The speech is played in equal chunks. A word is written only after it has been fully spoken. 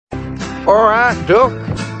All right, Duck.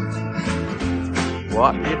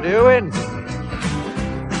 What you doing?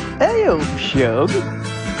 Hey, old Shug.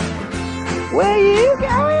 Where you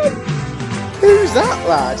going? Who's that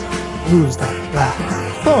lad? Who's that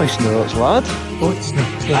lad? Voice notes, lad. What's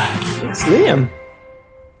that lad? It's Liam.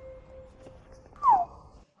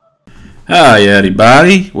 Hi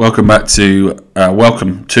everybody, welcome to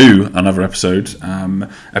another episode,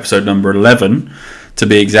 episode number 11 to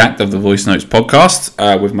be exact of the Voice Notes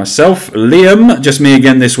podcast, with myself, Liam, just me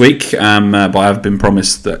again this week, but I've been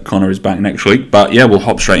promised that Connor is back next week, but yeah, we'll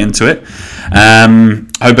hop straight into it.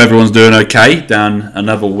 Hope everyone's doing okay down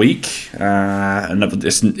another week.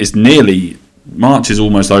 It's nearly, March is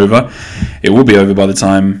almost over. It will be over by the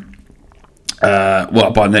time,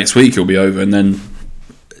 by next week it'll be over, and then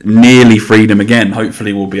nearly freedom again.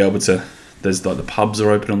 Hopefully we'll be able to, there's like the pubs are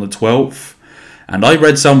open on the 12th, and I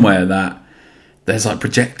read somewhere that there's like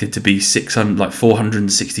projected to be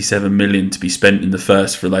 467 million to be spent in the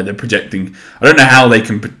first, for like they're projecting, I don't know how they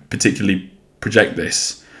can particularly project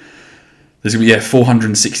this. There's gonna be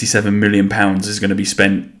 467 million pounds is going to be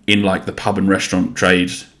spent in like the pub and restaurant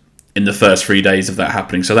trade in the first 3 days of that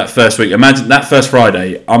happening. So that first week, imagine that first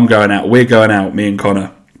Friday, we're going out, me and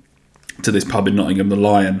Connor, to this pub in Nottingham, the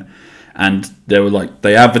Lion, and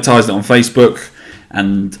they advertised it on Facebook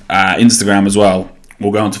and Instagram as well.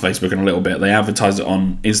 We'll go on to Facebook in a little bit. They advertised it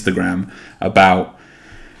on Instagram about,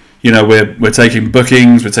 we're taking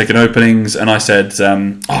bookings, we're taking openings, and I said,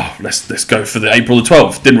 let's go for the April the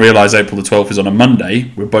 12th. Didn't realise April the 12th is on a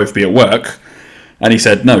Monday. We'll both be at work, and he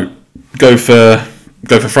said, no, go for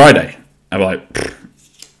Friday. I'm like,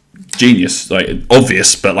 genius, like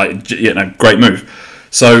obvious, but great move.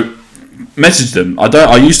 So messaged them.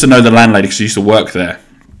 I used to know the landlady because I used to work there,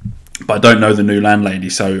 but I don't know the new landlady,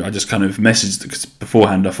 so I just kind of messaged, because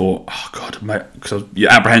beforehand I thought, oh god, because I was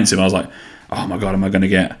apprehensive. I was like, oh my god, am I going to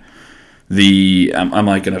get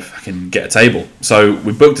fucking get a table? So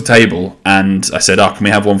we booked a table, and I said, can we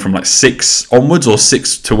have one from like 6 onwards, or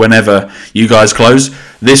 6 to whenever you guys close?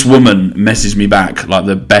 This woman messaged me back like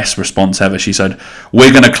the best response ever. She said,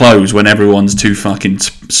 we're going to close when everyone's too fucking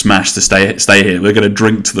smashed to stay here. We're going to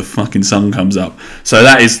drink till the fucking sun comes up. So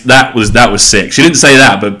that was sick. She didn't say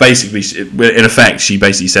that, but basically, in effect, she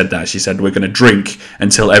basically said that. She said, we're going to drink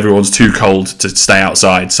until everyone's too cold to stay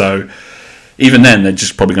outside. So even then, they're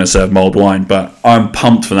just probably going to serve mulled wine, but I'm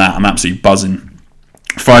pumped for that. I'm absolutely buzzing.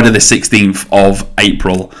 Friday the 16th of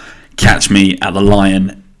April, catch me at the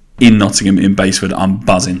Lion in Nottingham, in Basford. I'm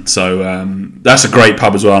buzzing. So that's a great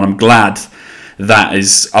pub as well, and I'm glad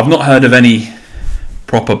I've not heard of any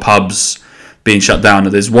proper pubs being shut down.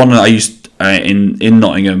 There's one that I used in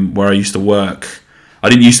Nottingham where I used to work. I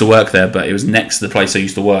didn't used to work there, but it was next to the place I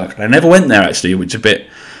used to work. And I never went there, actually, which is a bit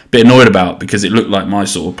annoyed about, because it looked like my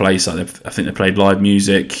sort of place. I think they played live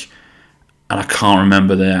music, and I can't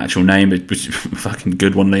remember the actual name. It was a fucking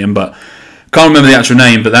good one, Liam, but can't remember the actual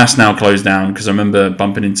name. But that's now closed down, because I remember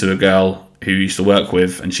bumping into a girl who used to work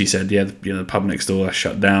with, and she said, the pub next door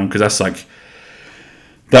shut down, because that's like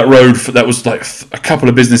that road. That was like a couple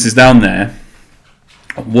of businesses down there,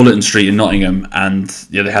 on Wollerton Street in Nottingham, and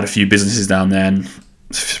they had a few businesses down there, and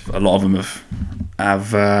a lot of them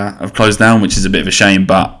have closed down, which is a bit of a shame.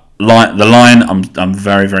 But the Lion, I'm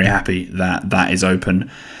very, very happy that is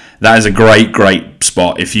open. That is a great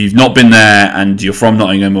spot. If you've not been there and you're from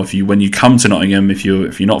Nottingham, or when you come to Nottingham, if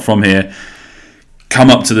you're not from here,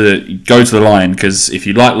 go to the Lion, because if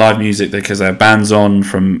you like live music, because they have bands on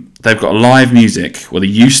they've got live music, they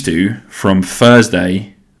used to, from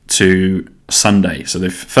Thursday to Sunday. So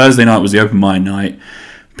Thursday night was the open mic night,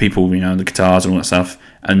 people, the guitars and all that stuff,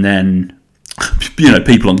 and then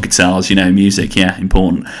people on guitars, music,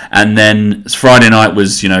 important. And then Friday night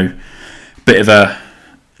was, bit of a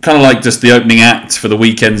kind of like just the opening act for the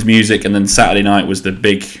weekend's music, and then Saturday night was the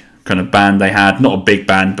big kind of band they had, not a big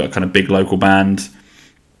band, but a kind of big local band,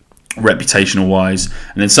 reputational wise.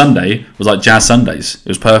 And then Sunday was like Jazz Sundays. It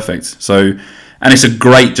was perfect. So, and it's a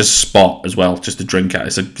great just spot as well, just to drink at.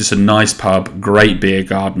 It's just a nice pub, great beer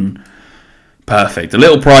garden, perfect. A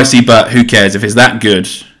little pricey, but who cares? If it's that good,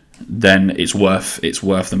 then it's worth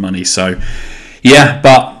the money. So yeah,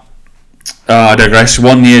 but I digress.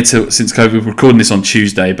 1 year since COVID. We're recording this on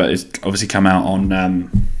Tuesday, but it's obviously come out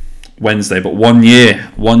on Wednesday. But 1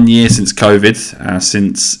 year since COVID,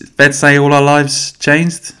 since let's say all our lives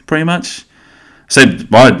changed pretty much. So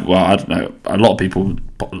I don't know. A lot of people,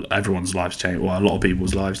 everyone's lives changed. Well, a lot of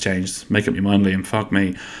people's lives changed. Make up your mind, Liam. Fuck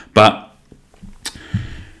me. But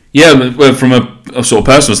yeah, from a sort of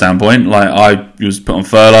personal standpoint, like I was put on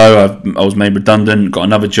furlough, I was made redundant, got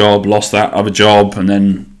another job, lost that other job, and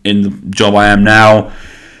then in the job I am now.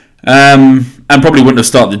 And and probably wouldn't have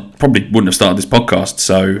started this podcast.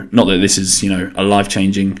 So not that this is a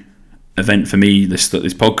life-changing event for me, this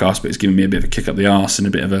podcast, but it's given me a bit of a kick up the arse and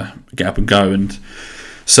a bit of a get up and go. And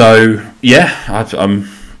so I'm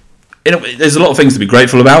there's a lot of things to be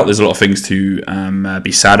grateful about. There's a lot of things to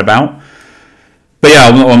be sad about. But yeah,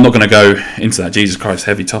 I'm not going to go into that. Jesus Christ,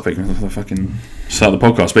 heavy topic. I'll fucking start the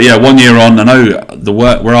podcast. But yeah, 1 year on, I know the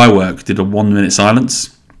work where I work did a 1 minute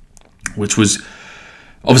silence, which was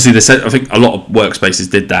obviously I think a lot of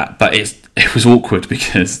workspaces did that, but it was awkward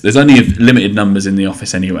because there's only limited numbers in the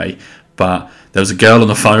office anyway. But there was a girl on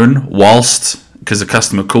the phone because a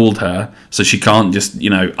customer called her, so she can't just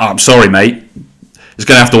oh, I'm sorry, mate. It's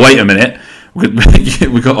going to have to wait a minute. We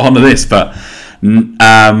got on to this, but.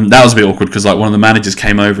 That was a bit awkward because one of the managers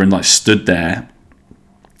came over and stood there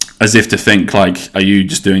as if to think are you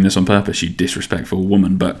just doing this on purpose, you disrespectful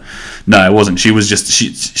woman? But no, it wasn't. She was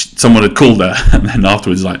just someone had called her, and then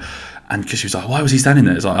afterwards and because she was like, why was he standing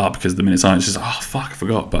there? It's because of the minute silence. She's like, oh fuck, I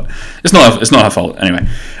forgot. But it's not her fault anyway.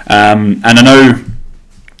 And I know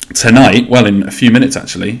tonight, well, in a few minutes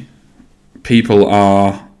actually, people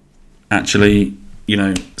are actually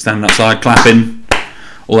standing outside clapping.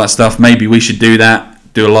 All that stuff. Maybe we should do that,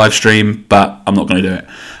 do a live stream, but I'm not going to do it.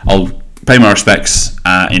 I'll pay my respects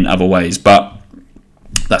in other ways, but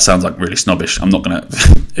that sounds really snobbish. I'm not going to.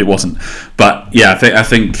 It wasn't, but yeah, I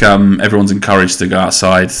think everyone's encouraged to go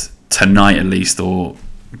outside tonight at least, or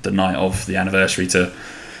the night of the anniversary.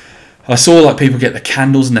 I saw people get the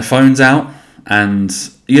candles and their phones out, and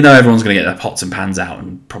everyone's going to get their pots and pans out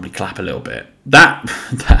and probably clap a little bit. That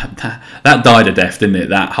died a death, didn't it?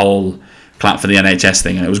 That whole clap for the NHS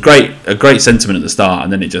thing, and it was a great sentiment at the start,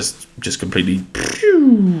 and then it just completely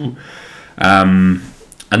and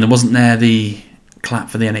there wasn't there the clap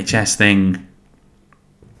for the NHS thing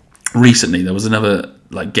recently. There was another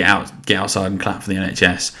get outside and clap for the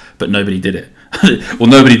NHS, but nobody did it. Well,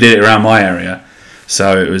 nobody did it around my area,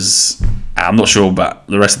 so it was, I'm not sure about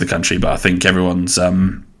the rest of the country, but I think everyone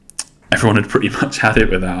had pretty much had it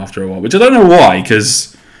with that after a while, which I don't know why,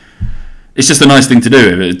 because it's just a nice thing to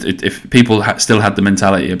do. If people still had the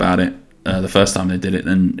mentality about it the first time they did it,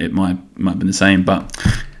 then it might have been the same. But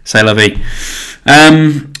c'est la vie.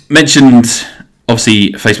 Mentioned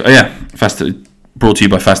obviously Facebook. Oh yeah, brought to you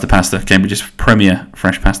by Faster Pasta, Cambridge's premier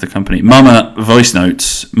fresh pasta company. Mama Voice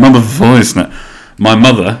Note. My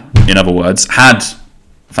mother, in other words, had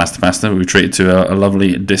Faster Pasta. We were treated to a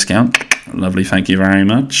lovely discount. Lovely, thank you very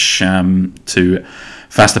much to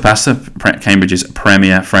Faster Pasta, Cambridge's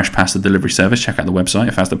premier fresh pasta delivery service. Check out the website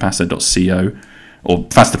at fasterpasta.co or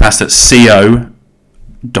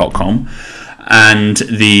fasterpastaco.com, and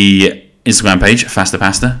the Instagram page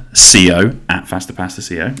fasterpasta.co at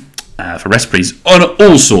fasterpasta.co for recipes on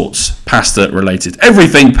all sorts pasta related,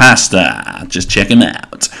 everything pasta. Just check them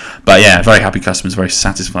out. But yeah, very happy customers, very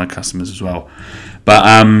satisfied customers as well. But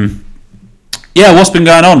yeah, what's been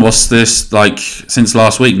going on? What's this since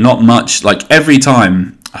last week? Not much. Every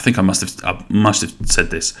time, I think I must have said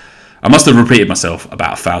this. I must have repeated myself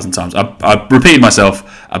about 1,000 times. I repeated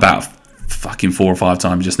myself about fucking 4 or 5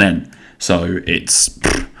 times just then. So it's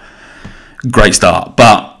great start.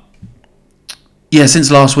 But yeah, since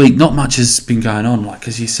last week, not much has been going on.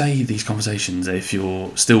 Because you say these conversations, if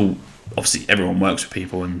you're still, obviously everyone works with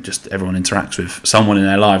people and just everyone interacts with someone in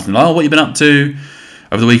their lives. And what you been up to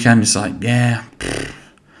over the weekend? It's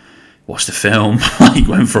watched the film,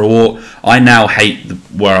 went for a walk. I now hate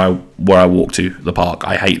where I walk to, the park.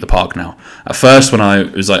 I hate the park now. At first, when I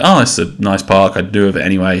was it's a nice park, I'd do it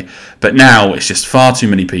anyway. But now it's just far too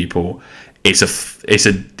many people. It's a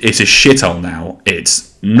shithole now.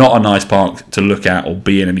 It's not a nice park to look at or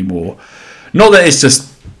be in anymore. Not that it's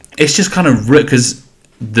just kind of because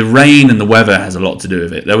the rain and the weather has a lot to do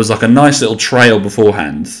with it. There was a nice little trail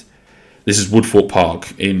beforehand. This is Woodford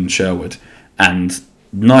Park in Sherwood, and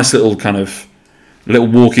nice little little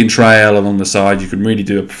walking trail along the side. You can really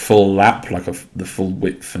do a full lap, the full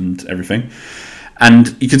width and everything.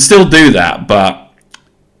 And you can still do that, but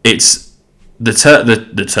it's the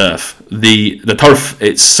turf.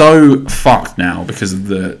 It's so fucked now because of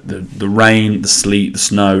the rain, the sleet, the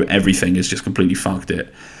snow. Everything has just completely fucked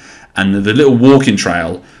it. And the little walking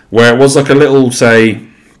trail where it was a little, say,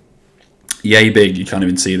 yay big, you can't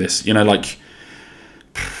even see this, like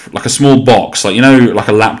a small box, like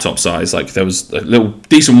a laptop size. There was a little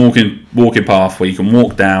decent walking path where you can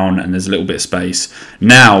walk down, and there's a little bit of space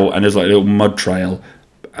now, and there's a little mud trail,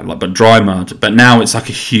 but dry mud. But now it's a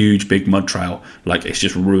huge big mud trail. It's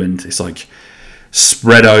just ruined. It's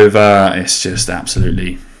spread over. It's just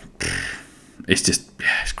absolutely. It's just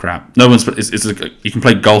it's crap. No one's. You can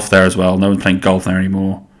play golf there as well. No one's playing golf there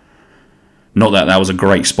anymore. Not that was a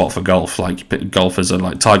great spot for golf. Like, golfers are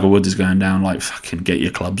like, Tiger Woods is going down. Like, fucking get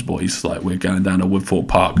your clubs, boys. Like, we're going down to Woodford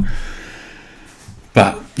Park.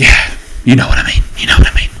 But yeah, you know what I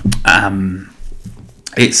mean.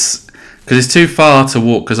 It's because it's too far to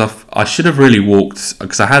walk. Because I should have really walked.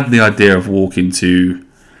 Because I had the idea of walking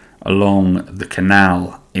along the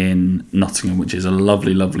canal in Nottingham, which is a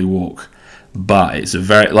lovely, lovely walk. But it's a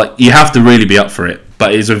very, like, you have to really be up for it.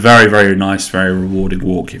 But it's a very, very nice, very rewarding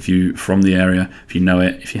walk if you from the area, if you know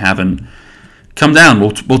it. If you haven't, come down.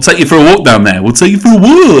 We'll take you for a walk down there. We'll take you for a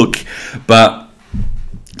walk. But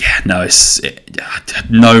yeah, no, I had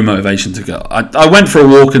no motivation to go. I went for a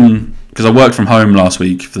walk because I worked from home last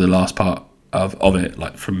week for the last part of it,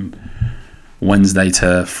 like from Wednesday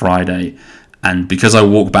to Friday, and because I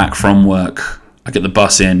walk back from work, I get the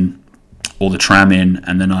bus in or the tram in,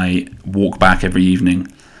 and then I walk back every evening,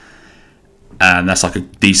 and that's like a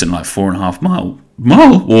decent, like 4.5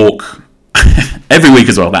 mile walk every week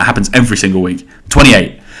as well. That happens every single week.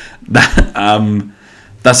 28.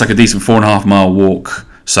 That's like a decent 4.5 mile walk.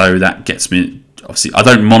 So that gets me. Obviously, I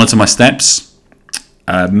don't monitor my steps.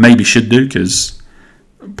 Maybe should do, because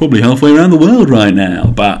I'm probably halfway around the world right now.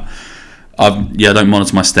 But I don't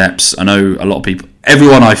monitor my steps. I know a lot of people.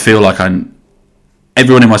 Everyone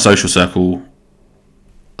in my social circle,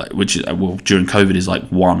 which during COVID is like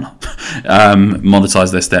one,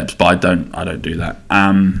 monetize their steps, but I don't do that.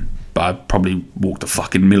 But I probably walked a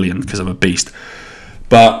fucking million because I'm a beast.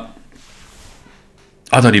 But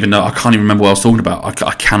I don't even know. I can't even remember what I was talking about.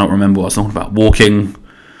 I cannot remember what I was talking about. Working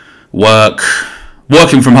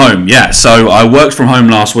from home. Yeah. So I worked from home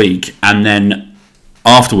last week, and then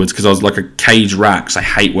afterwards, because I was like a cage rat, because I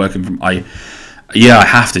hate working from. I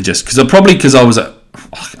have to just because I was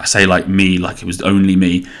I say like me, like it was only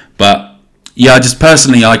me, but yeah, I just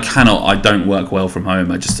personally I don't work well from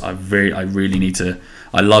home. I really need to.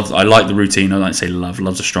 I like the routine. I don't say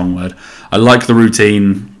love's a strong word. I like the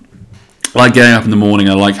routine. I like getting up in the morning.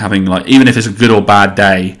 I like having, like, even if it's a good or bad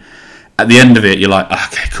day, at the end of it, you're like,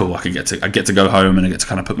 okay, cool. I get to go home, and I get to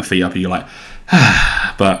kind of put my feet up, and you're like,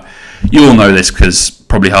 but you all know this because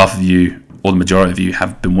probably half of you, or the majority of you,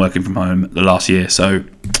 have been working from home the last year. So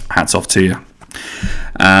hats off to you.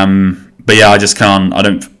 But yeah, I just can't. I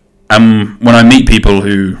don't. When I meet people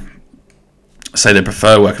who say they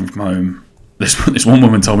prefer working from home, this one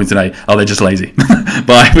woman told me today, they're just lazy.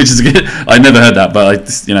 But which is good. I never heard that, but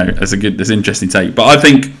it's an interesting take. But I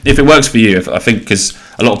think if it works for you, because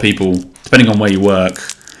a lot of people, depending on where you work,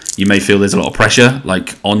 you may feel there's a lot of pressure,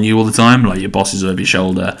 like, on you all the time, like your boss is over your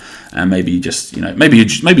shoulder, and maybe you're just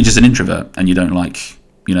an introvert, and you don't like,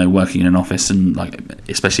 working in an office, and like,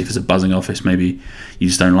 especially if it's a buzzing office, maybe you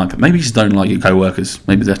just don't like. But maybe you just don't like your co-workers.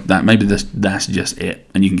 Maybe that's just it,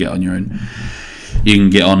 and you can get on your own. You can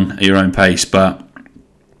get on at your own pace. But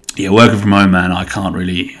yeah, working from home, man, I can't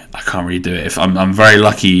really do it. If I'm very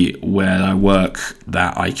lucky where I work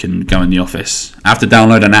that I can go in the office. I have to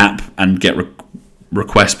download an app and get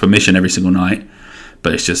request permission every single night.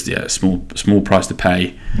 But it's just a small price to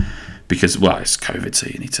pay. Because, well, it's COVID, so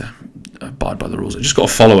you need to abide by the rules. I just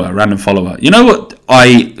got a random follower. You know what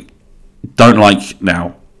I don't like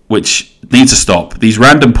now, which needs to stop? These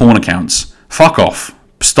random porn accounts. Fuck off.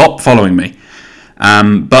 Stop following me.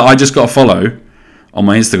 But I just got a follow on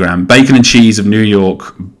my Instagram. Bacon and Cheese of New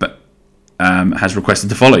York has requested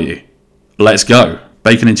to follow you. Let's go.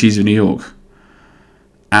 Bacon and Cheese of New York.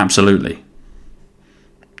 Absolutely.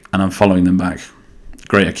 And I'm following them back.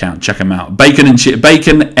 Great account. Check them out.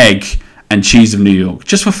 Bacon, egg, and cheese of New York.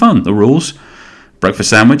 Just for fun. The rules. Breakfast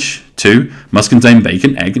sandwich. 2. Must contain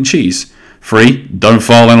bacon, egg, and cheese. 3. Don't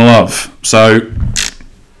fall in love. So,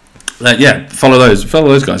 follow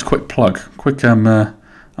those guys. Quick plug. Quick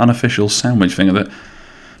unofficial sandwich thing of it.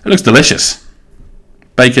 It looks delicious.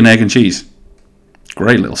 Bacon, egg, and cheese.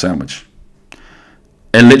 Great little sandwich.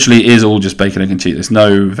 It literally is all just bacon, egg, and cheese. There's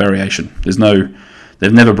no variation.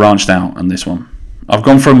 They've never branched out on this one. I've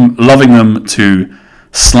gone from loving them to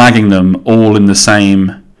slagging them all in the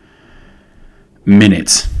same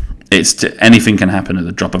minute. Anything can happen at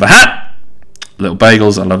the drop of a hat. Little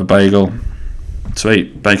bagels. I love a bagel.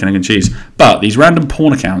 Sweet. Bacon, egg, and cheese. But these random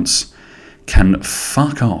porn accounts can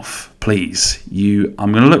fuck off, please.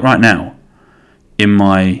 I'm going to look right now in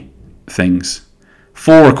my things.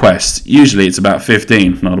 4 requests. Usually it's about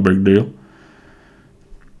 15. Not a big deal.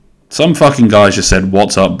 Some fucking guys just said,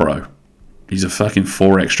 "What's up, bro?" He's a fucking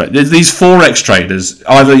Forex trader. There's these Forex traders.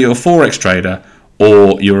 Either you're a Forex trader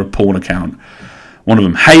or you're a porn account. One of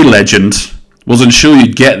them, "Hey, legend. Wasn't sure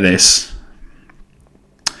you'd get this.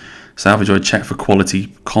 Salvage or check for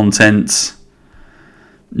quality content."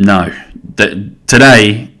 No.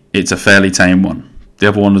 Today, it's a fairly tame one. The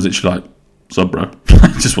other one was literally like, What's up, bro?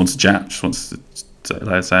 Just wants to chat. Just wants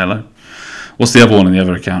to say hello. What's the other one on the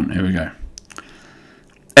other account? Here we go.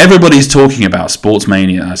 Everybody's talking about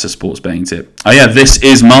Sportsmania. That's a sports betting tip. Oh yeah, this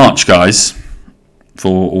is March, guys.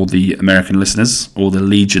 For all the American listeners, all the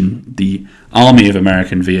legion, the army of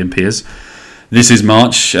American VMPers. This is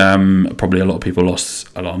March. Probably a lot of people lost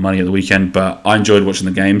a lot of money at the weekend, but I enjoyed watching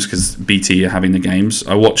the games because BT are having the games.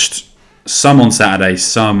 I watched some on Saturday,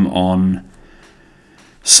 some on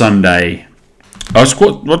Sunday. I watched quite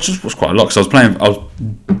a lot because I was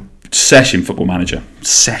session Football Manager,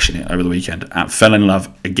 session it over the weekend. Fell in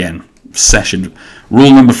love again. Session.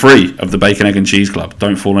 Rule number 3 of the Bacon, Egg and Cheese Club.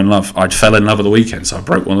 Don't fall in love. I fell in love at the weekend, so I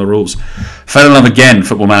broke one of the rules. Fell in love again,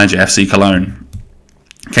 Football Manager, FC Cologne.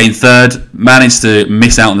 Came third, managed to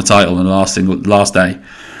miss out on the title in the last day.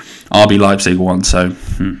 RB Leipzig won, so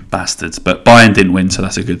bastards. But Bayern didn't win, so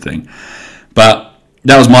that's a good thing. But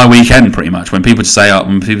that was my weekend pretty much. When people say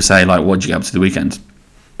like, what did you get up to the weekend?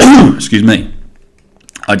 Excuse me.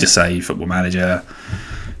 I just say Football Manager,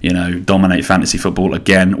 dominate fantasy football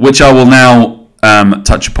again, which I will now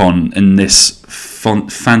touch upon in this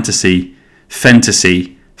fantasy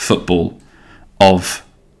football of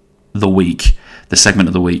the week, the segment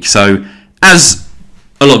of the week. So, as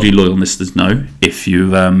a lot of you loyal listeners know, if you've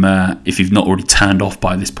not already turned off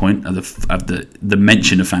by this point of the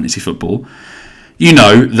mention of fantasy football, you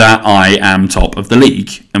know that I am top of the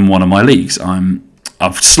league in one of my leagues.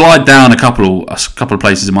 I've slid down a couple of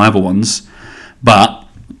places in my other ones, but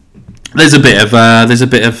there's a bit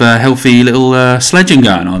of healthy little sledging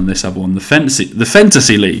going on in this other one, the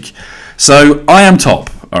fantasy league. So I am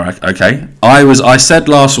top. All right, okay. I said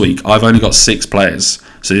last week I've only got 6 players,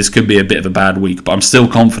 so this could be a bit of a bad week, but I'm still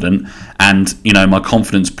confident, and my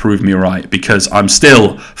confidence proved me right because I'm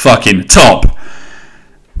still fucking top.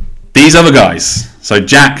 These other guys. So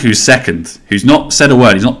Jack, who's second, who's not said a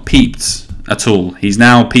word, he's not peeped at all. He's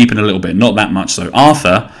now peeping a little bit, not that much. So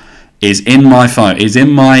Arthur is in my phone. He's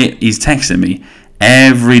texting me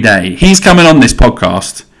every day. He's coming on this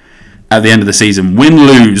podcast at the end of the season. Win or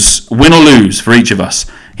lose for each of us.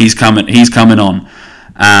 He's coming on.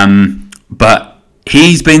 But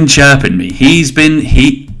he's been chirping me.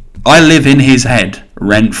 I live in his head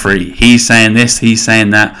rent free. He's saying this, he's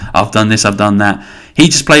saying that. I've done this, I've done that. He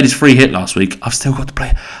just played his free hit last week. I've still to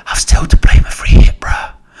play my free hit,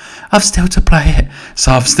 bruh. I've still to play it.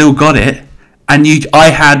 So I've still got it. And I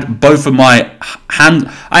had both of my hands.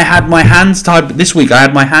 I had my hands tied this week. I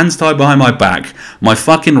had my hands tied behind my back, my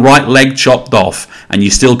fucking right leg chopped off, and you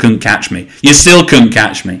still couldn't catch me.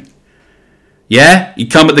 Yeah, you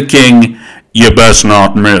come at the king, you best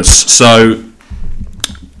not miss. So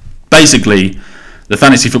basically, the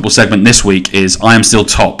fantasy football segment this week is I am still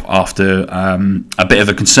top after a bit of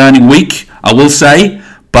a concerning week, I will say,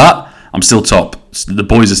 but I'm still top. The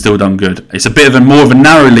boys are still done good. It's a bit of more of a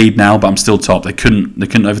narrow lead now, but I'm still top. They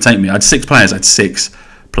couldn't overtake me. I had 6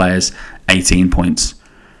 players, 18 points.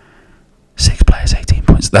 6 players, 18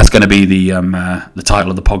 points. That's going to be the title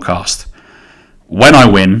of the podcast. When I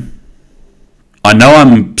win, I know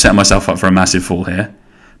I'm setting myself up for a massive fall here,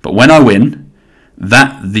 but when I win,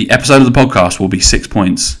 the episode of the podcast will be 6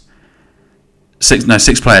 points.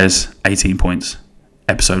 6 players, 18 points.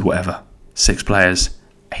 Episode whatever. 6 players,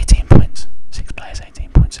 18 points. 6 players, 18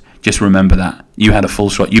 points. Just remember that. You had a full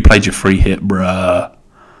shot. You played your free hit, bruh.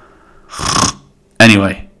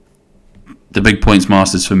 Anyway, the big points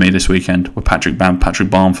masters for me this weekend were Patrick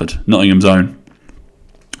Bamford, Nottingham's own.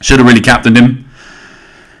 Should have really captained him,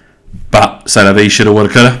 but c'est la vie, shoulda, woulda,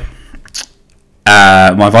 coulda.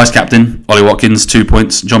 My vice captain, Ollie Watkins, 2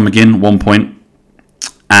 points. John McGinn, 1 point.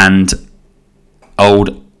 And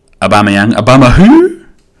old Aubameyang. Obama who?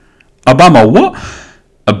 Obama what?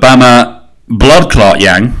 Obama blood clot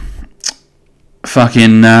Yang.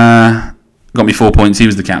 Fucking got me 4 points. He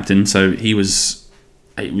was the captain, so he was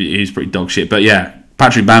pretty dog shit. But yeah,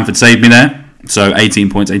 Patrick Bamford saved me there. So 18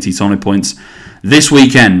 points, 18 solid points. This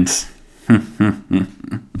weekend,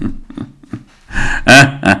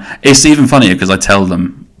 it's even funnier because I tell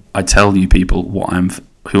you people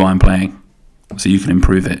who I'm playing, so you can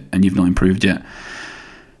improve it, and you've not improved yet.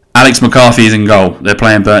 Alex McCarthy is in goal. They're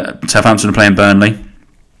playing Southampton are playing Burnley.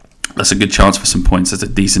 That's a good chance for some points. That's a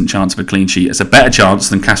decent chance of a clean sheet. It's a better chance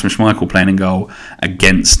than Kasper Schmeichel playing in goal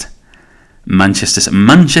against Manchester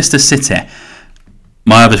City.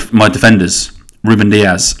 My defenders, Ruben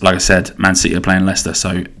Diaz, like I said, Man City are playing Leicester,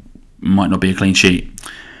 so might not be a clean sheet.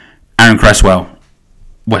 Aaron Cresswell,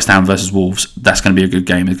 West Ham versus Wolves. That's going to be a good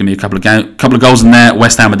game. There's going to be a couple of goals in there.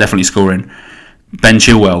 West Ham are definitely scoring. Ben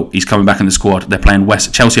Chilwell, he's coming back in the squad.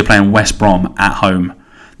 Chelsea are playing West Brom at home.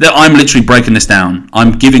 I'm literally breaking this down.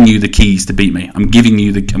 I'm giving you the keys to beat me. I'm giving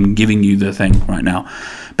you the thing right now.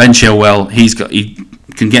 Ben Chilwell, he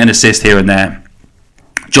can get an assist here and there.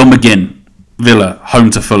 John McGinn, Villa, home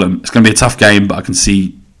to Fulham. It's going to be a tough game, but I can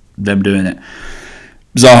see them doing it.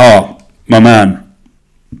 Zaha, my man,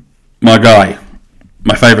 my guy,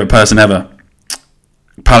 my favourite person ever.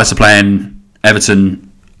 Palace are playing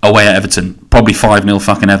Everton away at Everton. Probably 5-0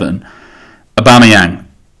 fucking Everton. Aubameyang,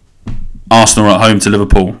 Arsenal are at home to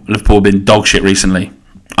Liverpool. Liverpool have been dog shit recently.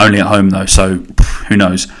 Only at home though, so who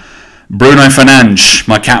knows. Bruno Fernandes,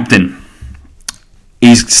 my captain.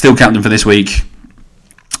 He's still captain for this week.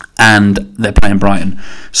 And they're playing Brighton.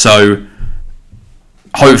 So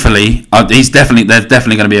hopefully, there's definitely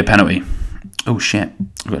going to be a penalty. Oh shit,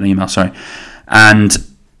 I've got an email, sorry. And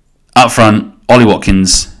up front, Ollie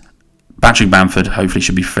Watkins, Patrick Bamford hopefully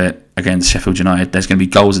should be fit against Sheffield United. There's going to be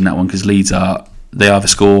goals in that one because Leeds they either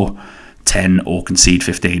score 10 or concede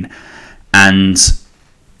 15. And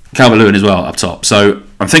Calvert-Lewin as well up top. So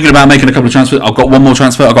I'm thinking about making a couple of transfers. I've got one more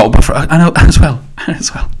transfer. I know as well.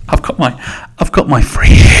 I've got my free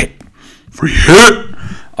hit.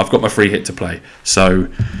 I've got my free hit to play. So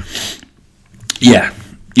yeah,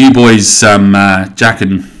 you boys, Jack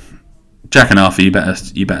and Arthur, you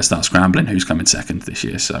better start scrambling. Who's coming second this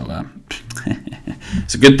year? So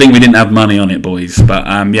it's a good thing we didn't have money on it, boys. But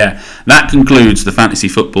yeah, that concludes the fantasy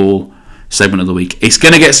football segment of the week. It's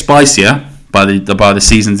going to get spicier by the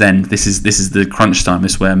season's end. This is the crunch time.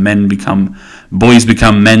 This is where boys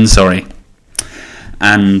become men. Sorry.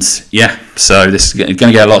 And yeah, so this is going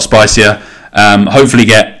to get a lot spicier. Hopefully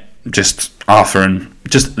get just Arthur and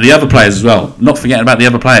just the other players as well. Not forgetting about the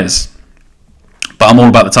other players. But I'm all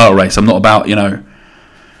about the title race. I'm not about,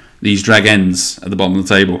 these drag ends at the bottom of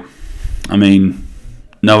the table. I mean,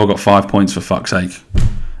 Noah got 5 points for fuck's sake.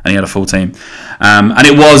 And he had a full team. And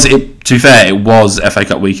to be fair, it was FA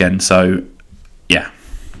Cup weekend. So, yeah,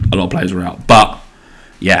 a lot of players were out. But,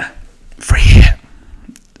 yeah, free hit.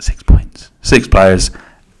 6 points. 6 players,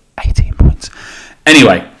 18 points.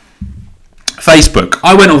 Anyway, Facebook.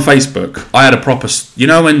 I went on Facebook. I had a proper...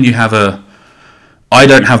 when you have I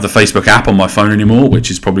don't have the Facebook app on my phone anymore, which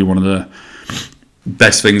is probably one of the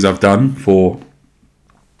best things I've done for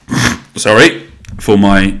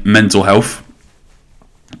my mental health.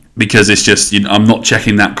 Because it's just, I'm not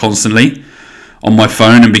checking that constantly on my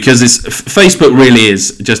phone. And because Facebook really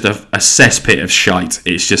is just a cesspit of shite.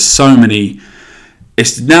 It's just so many...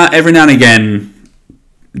 It's now every now and again,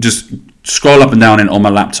 just scroll up and down on my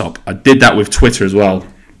laptop. I did that with Twitter as well.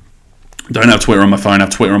 Don't have Twitter on my phone, I have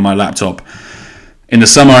Twitter on my laptop. In the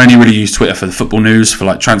summer, I only really use Twitter for the football news, for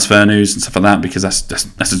like transfer news and stuff like that, because that's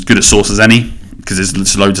as good a source as any, because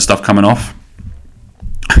there's loads of stuff coming off.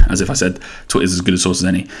 As if I said, Twitter's as good a source as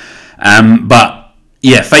any. But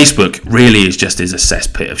yeah, Facebook really is a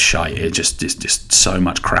cesspit of shite. It's just so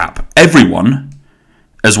much crap. Everyone,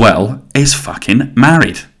 as well, is fucking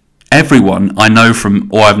married. Everyone I know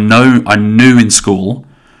I knew in school,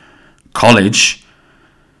 college,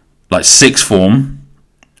 like sixth form,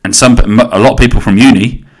 and a lot of people from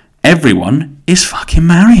uni, everyone is fucking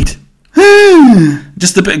married.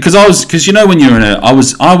 Just a bit, because when you're in I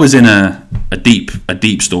was in a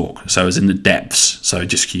deep stalk, so I was in the depths. So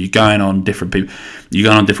just you're going on different people, you're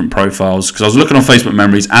going on different profiles. Because I was looking on Facebook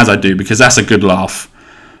Memories, as I do, because that's a good laugh.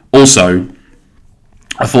 Also,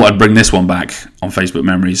 I thought I'd bring this one back on Facebook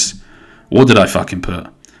Memories. What did I fucking put?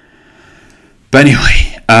 But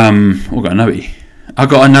anyway, I got a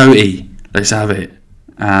notey. Let's have it.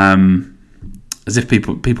 As if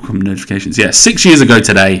people come with notifications. Yeah, 6 years ago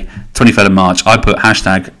today, 23rd of March, I put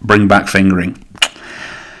hashtag bring back fingering.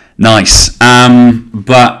 Nice.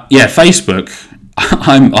 But yeah, Facebook,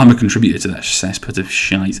 I'm a contributor to that cesspit of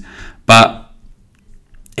shite. But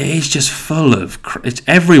it is just full of...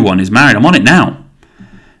 everyone is married. I'm on it now.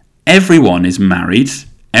 Everyone is married.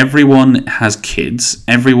 Everyone has kids.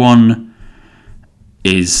 Everyone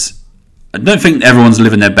is... I don't think everyone's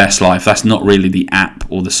living their best life. That's not really the app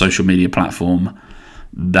or the social media platform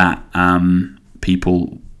that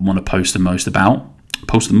people want to post the most.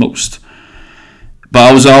 But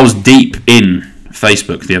I was deep in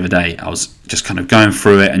Facebook the other day. I was just kind of going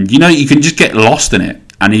through it, and you can just get lost in it.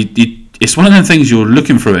 And it's one of them things, you're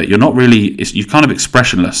looking through it. You're not really... you're kind of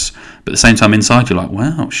expressionless, but at the same time inside you're like,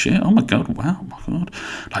 wow, shit, oh my god, wow, oh my god,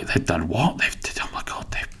 like they've done what? Oh my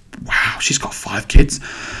god, wow, she's got 5 kids.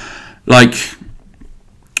 Like,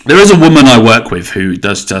 there is a woman I work with who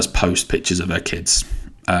does post pictures of her kids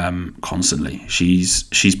constantly.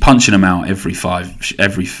 She's punching them out every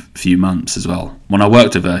few months as well. When I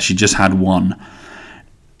worked with her, she just had one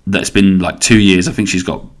that's been like 2 years. I think she's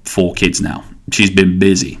got 4 kids now. She's been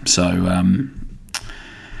busy. So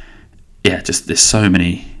yeah, just there's so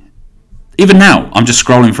many. Even now, I'm just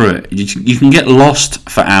scrolling through it. You can get lost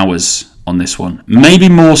for hours on this one. Maybe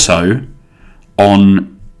more so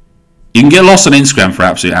on... You can get lost on Instagram for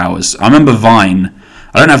absolute hours. I remember Vine.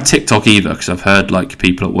 I don't have TikTok either because I've heard like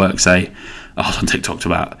people at work say, I was on TikTok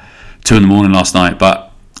till about 2 a.m. last night.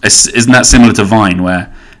 But isn't that similar to Vine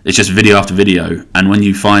where it's just video after video? And when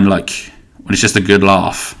you find like... When it's just a good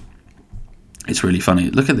laugh, it's really funny.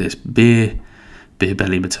 Look at this. Beer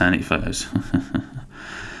belly maternity photos.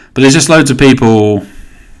 But there's just loads of people.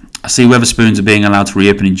 I see Wetherspoons are being allowed to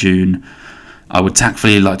reopen in June. I would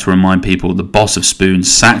tactfully like to remind people the boss of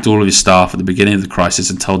Spoons sacked all of his staff at the beginning of the crisis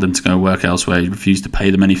and told them to go work elsewhere. He refused to pay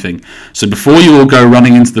them anything. So before you all go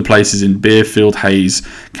running into the places in beer-filled haze,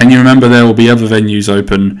 can you remember there will be other venues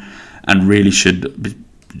open and really should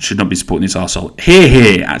not be supporting this arsehole?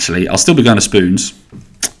 Here, actually. I'll still be going to Spoons.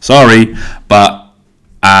 Sorry. But,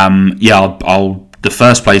 yeah, I'll the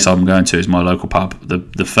first place I'm going to is my local pub.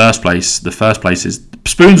 The first place is...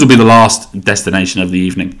 Spoons will be the last destination of the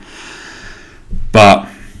evening. But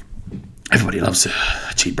everybody loves a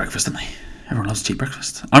cheap breakfast, don't they? Everyone loves a cheap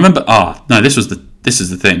breakfast. I remember... this is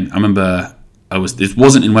the thing. I remember... This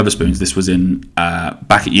wasn't in Wetherspoons. This was in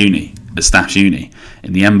back at uni, at Staff's uni,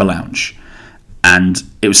 in the Ember Lounge. And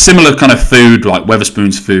it was similar kind of food, like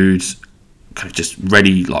Wetherspoons food, kind of just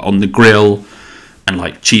ready like on the grill, and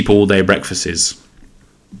like cheap all-day breakfasts.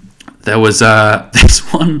 There was this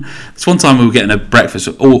one time we were getting a breakfast,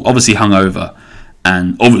 all obviously hungover,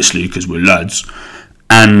 and obviously because we're lads,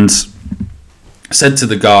 and said to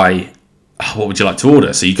the guy, what would you like to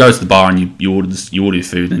order? So you go to the bar and you order your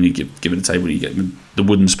food, and you give it a table, and you get the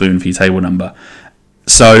wooden spoon for your table number.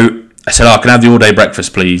 So I said, can I have the all-day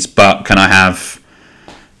breakfast, please? But can I have,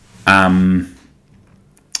 can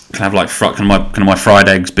my fried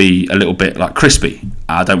eggs be a little bit like crispy?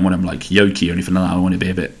 I don't want them like yolky or anything like that. I want it to be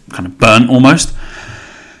a bit kind of burnt almost,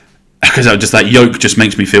 because that yolk just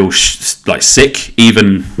makes me feel like sick,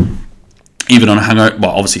 even on a hangover.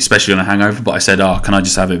 Well, obviously, especially on a hangover. But I said, can I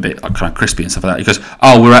just have it a bit like kind of crispy and stuff like that? He goes,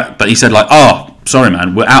 but he said like, sorry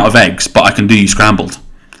man, we're out of eggs, but I can do you scrambled.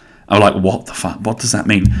 I was like, what the fuck? What does that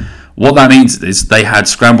mean? What that means is they had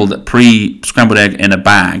scrambled egg in a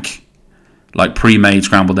bag, like pre-made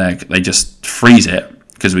scrambled egg. They just freeze it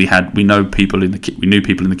because we knew people in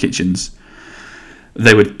the kitchens.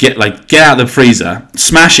 They would get out of the freezer,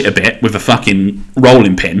 smash it a bit with a fucking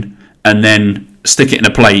rolling pin, and then stick it in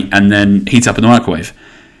a plate and then heat up in the microwave.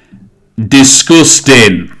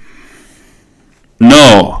 Disgusting.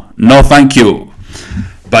 No, thank you.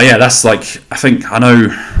 But yeah, that's like, I think I know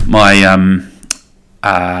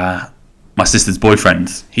my sister's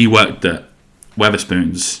boyfriend. He worked at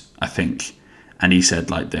Wetherspoons, I think, and he said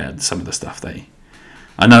like some of the stuff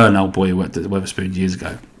I know an old boy who worked at Wetherspoons years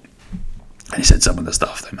ago, and he said some of the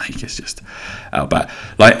stuff they make is just out bad.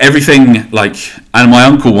 Like everything, like, and my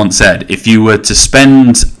uncle once said, if you were to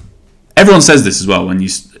spend, everyone says this as well when you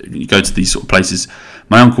go to these sort of places.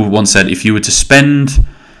 My uncle once said, if you were to spend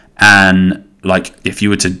if you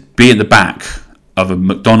were to be at the back of a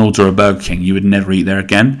McDonald's or a Burger King, you would never eat there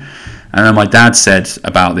again. And then my dad said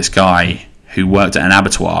about this guy who worked at an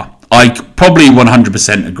abattoir. I probably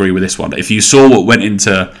 100% agree with this one. If you saw what went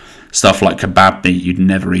into stuff like kebab meat, you'd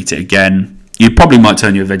never eat it again. You probably might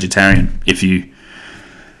turn you a vegetarian if you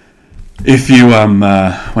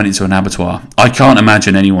went into an abattoir. I can't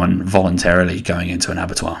imagine anyone voluntarily going into an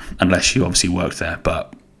abattoir unless you obviously worked there.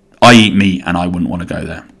 But I eat meat and I wouldn't want to go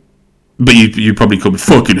there. But you probably call me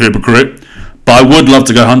fucking hypocrite. But I would love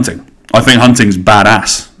to go hunting. I think hunting's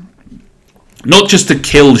badass. Not just to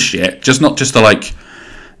kill shit, not just to like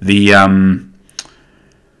the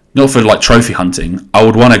not for like trophy hunting. I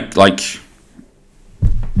would want to like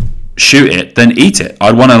shoot it, then eat it.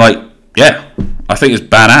 I'd want to I think it's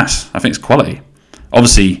badass. I think it's quality.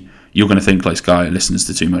 Obviously, you're going to think like this guy listens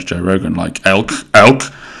to too much Joe Rogan, like elk.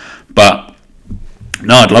 But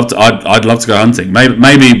no, I'd love to go hunting.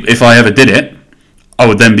 Maybe if I ever did it, I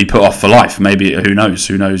would then be put off for life. Maybe who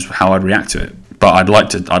knows how I'd react to it. But I'd like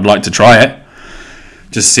to try it.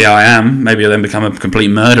 Just see how I am. Maybe I'll then become a complete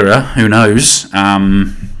murderer. Who knows?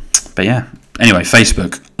 But yeah. Anyway,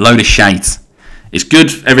 Facebook. Load of shite. It's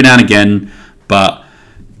good every now and again, but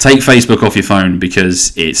take Facebook off your phone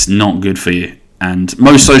because it's not good for you. And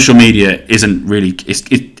most social media isn't really... It's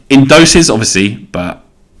in doses, obviously, but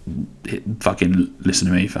fucking listen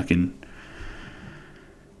to me. Fucking...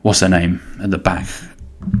 What's her name at the back?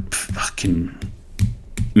 Fucking...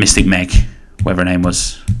 Mystic Meg. Whatever her name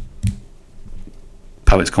was.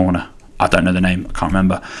 Poet's Corner. I don't know the name. I can't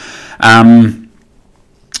remember.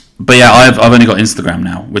 But yeah, I've only got Instagram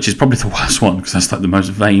now, which is probably the worst one because that's like the most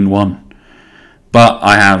vain one. But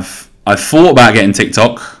I I thought about getting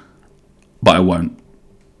TikTok, but I won't.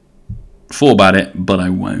 Thought about it, but I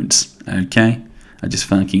won't. Okay? I just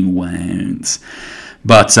fucking won't.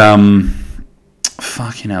 But,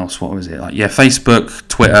 fucking else, what was it? Like, yeah, Facebook,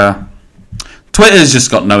 Twitter. Twitter's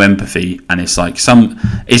just got no empathy, and it's like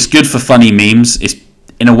it's good for funny memes. It's,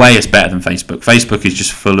 in a way, it's better than Facebook. Facebook is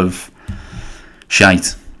just full of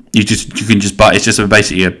shite. You can just buy. It's just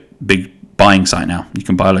basically a big buying site now. You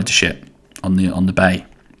can buy a load of shit on the bay.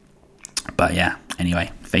 But yeah,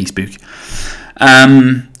 anyway, Facebook.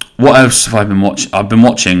 What else have I been watching? I've been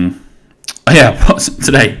watching. Oh yeah,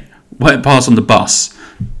 today went past on the bus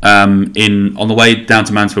on the way down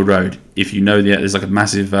to Mansfield Road. If you know, there's like a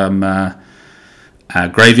massive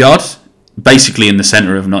graveyard, basically in the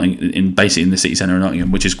centre of Nottingham, basically in the city centre of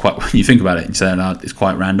Nottingham, which is quite. When you think about it, it's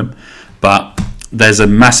quite random, but there's a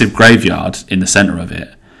massive graveyard in the centre of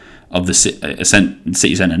it, of the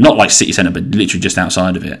city centre, not like city centre, but literally just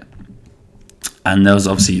outside of it. And there's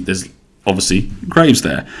obviously graves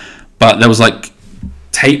there, but there was like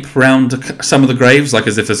tape around some of the graves, like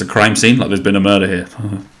as if there's a crime scene, like there's been a murder here.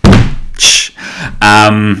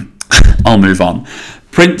 I'll move on.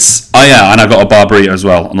 Prince, and I got a bar burrito as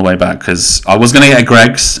well on the way back, because I was going to get a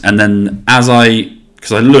Greg's, and then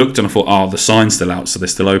because I looked and I thought, the sign's still out, so they're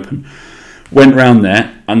still open. Went round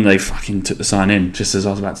there, and they fucking took the sign in just as I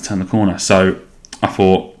was about to turn the corner. So I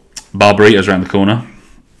thought, bar burrito's around the corner.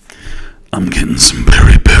 I'm getting some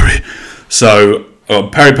peri-peri. So,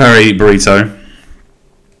 peri-peri burrito,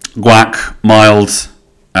 guac, mild,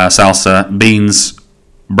 salsa, beans,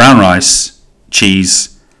 brown rice,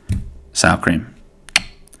 cheese, sour cream.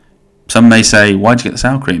 Some may say, why'd you get the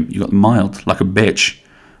sour cream? You got the mild, like a bitch.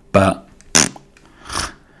 But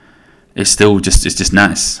it's just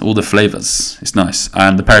nice. All the flavours, it's nice.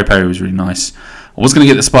 And the peri-peri was really nice. I was going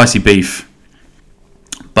to get the spicy beef,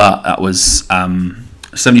 but that was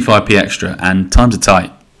 75p extra, and times are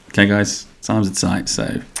tight. Okay, guys? Times are tight,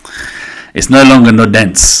 so it's no longer no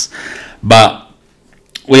dents. But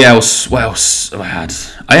what else have I had?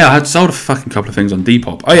 I had sold a fucking couple of things on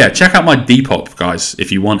Depop. Oh yeah, check out my Depop, guys,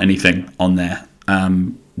 if you want anything on there.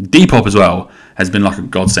 Depop as well has been like a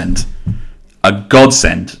godsend. A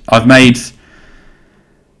godsend. I'm not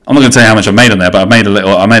going to tell you how much I've made on there, but I made a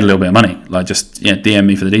little bit of money. Like, just DM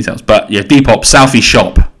me for the details. But yeah, Depop, Southie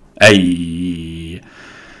Shop. Hey,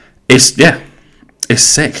 it's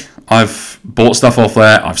sick. I've bought stuff off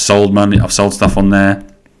there. I've sold stuff on there.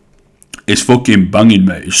 It's fucking banging,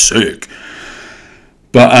 mate. It's sick.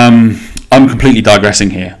 But I'm completely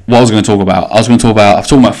digressing here. What I was going to talk about? I've talked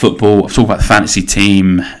about football. I've talked about the fantasy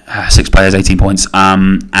team. 6 players, 18 points.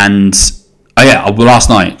 Last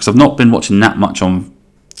night, because I've not been watching that much on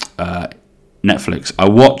Netflix.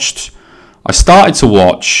 I started to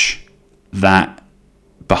watch that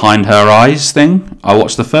Behind Her Eyes thing. I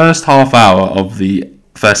watched the first half hour of the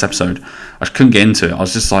first episode. I just couldn't get into it. I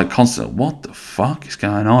was just like constant, what the fuck is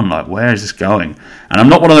going on? Like, where is this going? And I'm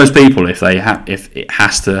not one of those people, if it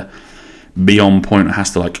has to be on point, it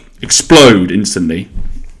has to like explode instantly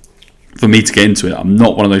for me to get into it. I'm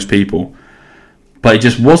not one of those people. But it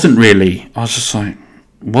just wasn't really. I was just like,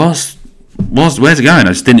 where's it going?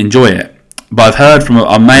 I just didn't enjoy it. But I've heard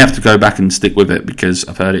I may have to go back and stick with it, because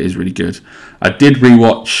I've heard it is really good. I did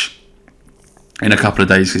rewatch in a couple of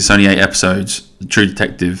days, because it's only 8 episodes, True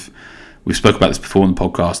Detective. We spoke about this before on the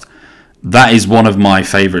podcast. That is one of my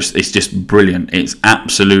favourites. It's just brilliant. It's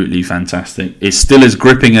absolutely fantastic. It's still as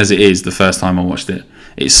gripping as it is the first time I watched it.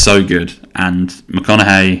 It's so good. And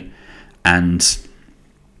McConaughey and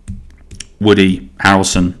Woody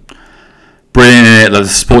Harrelson, brilliant in it. The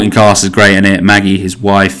supporting cast is great in it. Maggie, his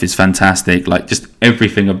wife, is fantastic. Like, just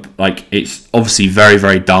everything. Like, it's obviously very,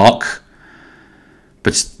 very dark,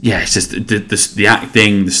 but yeah, it's just the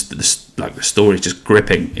acting, the story is just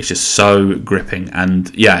gripping. It's just so gripping,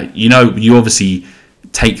 and yeah, you obviously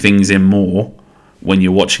take things in more when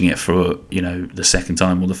you're watching it for the second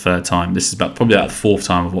time or the third time. This is probably about the fourth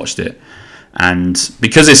time I've watched it, and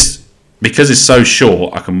because it's so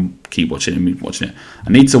short, I can keep watching it. I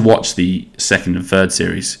need to watch the second and third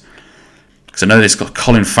series, because I know it's got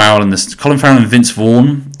Colin Farrell and Vince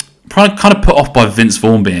Vaughn. Probably kind of put off by Vince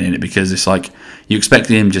Vaughn being in it, because it's like you expect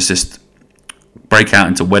him just break out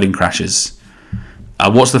into Wedding Crashers. I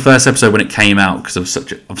watched the first episode when it came out, because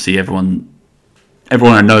obviously everyone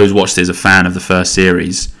I know who's watched it is a fan of the first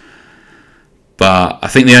series. But I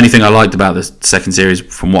think the only thing I liked about the second series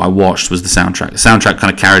from what I watched was the soundtrack. The soundtrack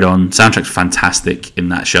kind of carried on. The soundtrack's fantastic in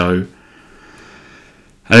that show.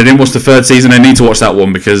 And I didn't watch the third season. I need to watch that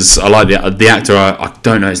one, because I like the actor. I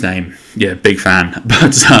don't know his name. Yeah, big fan.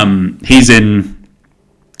 But he's in...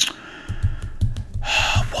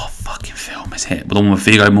 what fucking film? fuck is it? The one with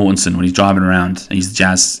Viggo Mortensen when he's driving around and he's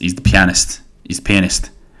the pianist.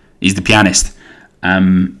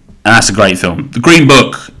 And that's a great film. The Green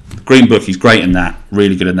Book, he's great in that.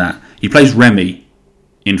 Really good in that. He plays Remy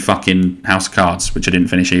in fucking House of Cards, which I didn't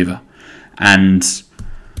finish either. And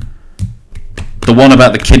the one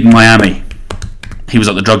about the kid in Miami, he was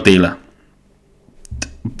like the drug dealer.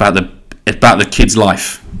 About the kid's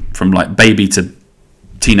life from like baby to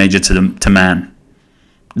teenager to man.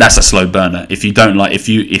 That's a slow burner. If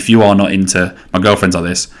you are not into My Girlfriend's Like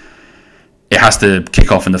This, it has to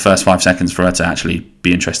kick off in the first 5 seconds for her to actually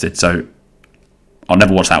be interested. So I'll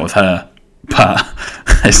never watch that with her,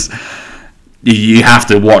 but you have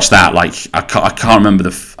to watch that. Like I can't remember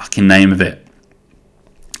the fucking name of it.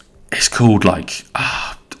 It's called like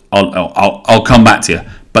I'll come back to you.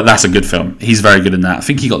 But that's a good film. He's very good in that. I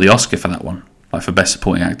think he got the Oscar for that one, like for Best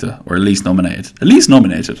Supporting Actor, or at least nominated.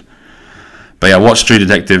 But yeah, watch True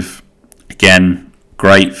Detective again.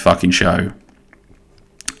 Great fucking show.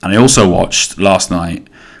 And I also watched last night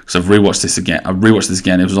because I've rewatched this again.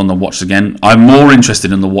 It was on the watch again. I'm more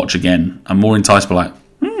interested in the watch again. I'm more enticed by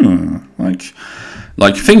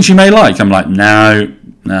like things you may like. I'm like, no,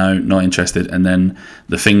 not interested. And then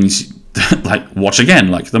the things like watch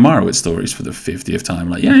again, like the Meyerowitz stories for the 50th time.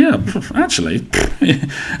 Like, yeah, actually,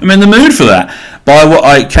 I'm in the mood for that. But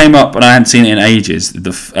I came up and I hadn't seen it in ages.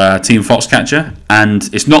 The Team Foxcatcher,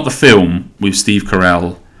 and it's not the film with Steve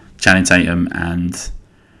Carell, Channing Tatum, and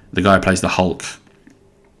the guy who plays the Hulk.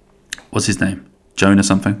 What's his name? Jonah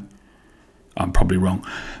something? I'm probably wrong.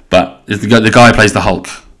 But it's the guy who plays the Hulk.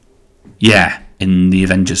 Yeah, in the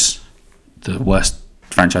Avengers. The worst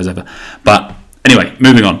franchise ever. But anyway,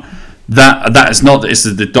 moving on. That is not. It's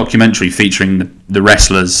the documentary featuring the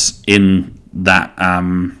wrestlers in that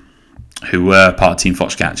who were part of Team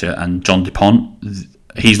Foxcatcher, and John DuPont.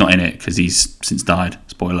 He's not in it because he's since died.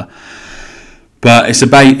 Spoiler. But it's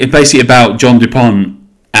basically about John DuPont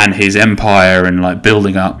and his empire and like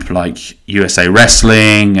building up like USA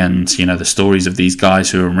Wrestling, and the stories of these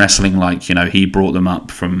guys who are in wrestling. Like he brought them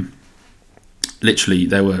up from literally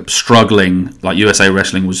they were struggling. Like USA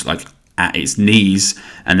Wrestling was like at its knees,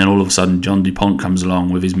 and then all of a sudden John DuPont comes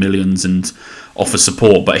along with his millions and offers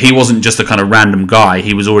support. But he wasn't just a kind of random guy.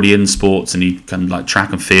 He was already in sports, and he kind of like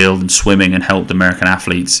track and field and swimming, and helped American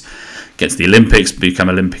athletes get to the Olympics, become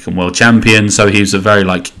Olympic and world champion. So he was a very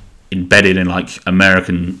like embedded in like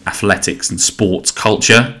American athletics and sports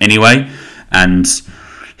culture anyway. And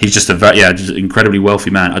he's just just an incredibly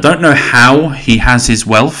wealthy man. I don't know how he has his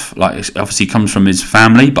wealth. Like, obviously he comes from his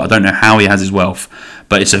family, but I don't know how he has his wealth.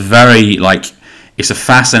 But it's a very it's a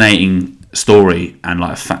fascinating story and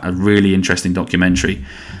like a really interesting documentary.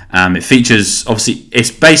 It features, obviously,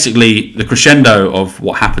 it's basically the crescendo of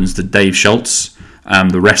what happens to Dave Schultz,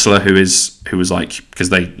 the wrestler who was like, because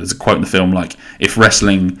there's a quote in the film like, if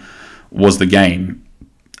wrestling was the game,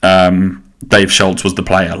 Dave Schultz was the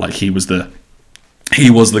player. Like he was the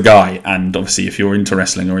guy. And obviously, if you're into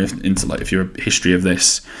wrestling or if you're a history of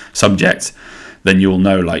this subject, then you'll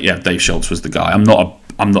know like, yeah, Dave Schultz was the guy. I'm not a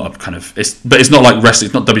kind of, but it's not like wrestling.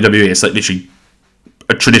 It's not WWE. It's like literally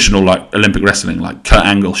a traditional like Olympic wrestling, like Kurt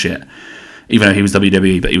Angle shit. Even though he was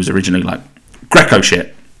WWE, but he was originally like Greco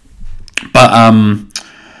shit. But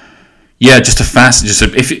yeah, if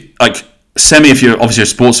you're obviously a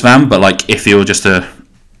sports fan, but like if you're just a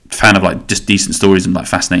fan of like just decent stories and like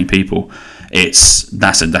fascinating people,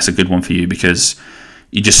 that's a good one for you, because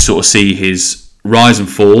you just sort of see his rise and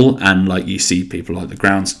fall, and like you see people like the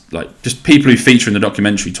grounds, like just people who feature in the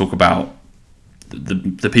documentary talk about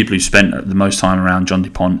the people who spent the most time around John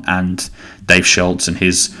DuPont and Dave Schultz, and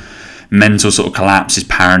his mental sort of collapse, his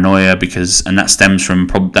paranoia, and that stems from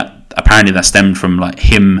apparently that stemmed from like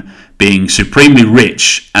him being supremely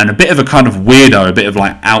rich and a bit of a kind of weirdo, a bit of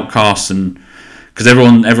like outcast, and because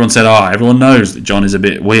everyone said, everyone knows that John is a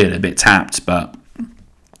bit weird, a bit tapped, but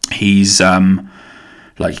he's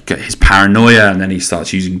like his paranoia, and then he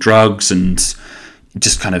starts using drugs and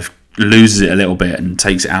just kind of loses it a little bit and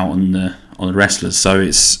takes it out on the wrestlers.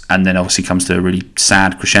 And then obviously comes to a really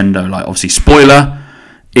sad crescendo. Like, obviously, spoiler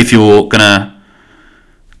if you're gonna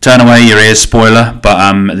turn away your ears, spoiler. But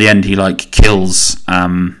at the end, he like kills,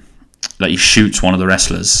 like he shoots one of the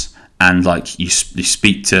wrestlers, and like you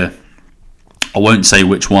speak to, I won't say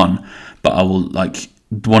which one, but I will, like,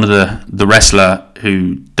 one of the wrestler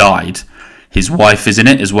who died, his wife is in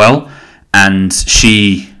it as well, and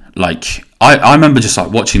she, like, I remember just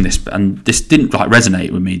like watching this, and this didn't like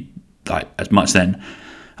resonate with me like as much then.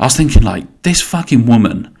 I was thinking like, this fucking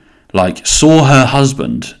woman like saw her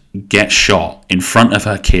husband get shot in front of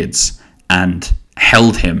her kids and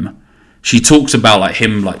held him. She talks about like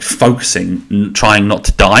him like focusing, trying not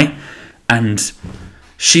to die, and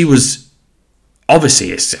she was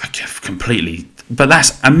obviously it's completely. But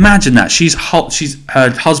imagine that her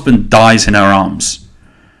husband dies in her arms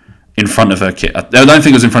in front of her kid. I don't think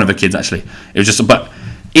it was in front of her kids actually. It was just, but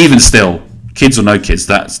even still, kids or no kids,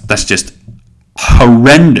 that's just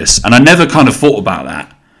horrendous. And I never kind of thought about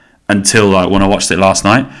that until like when I watched it last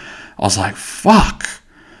night. I was like, fuck,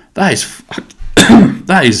 that's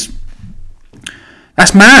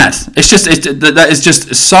mad. That is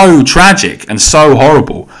just so tragic and so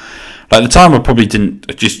horrible. Like, at the time, I probably didn't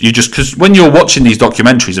because when you're watching these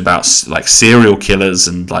documentaries about like serial killers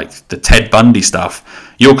and like the Ted Bundy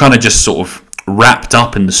stuff, you're kind of just sort of wrapped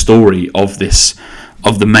up in the story of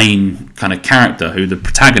the main kind of character who the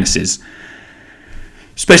protagonist is.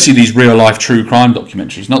 Especially these real life true crime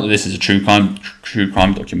documentaries. Not that this is a true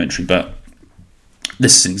crime documentary, but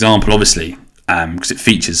this is an example, obviously, because it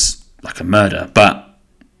features like a murder, but.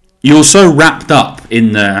 You're so wrapped up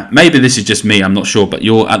in maybe this is just me, I'm not sure, but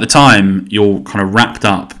you're kind of wrapped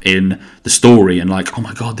up in the story and like, oh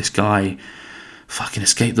my god, this guy fucking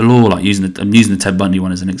escaped the law. Like I'm using the Ted Bundy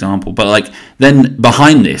one as an example, but like then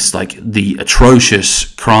behind this, like the atrocious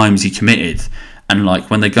crimes he committed, and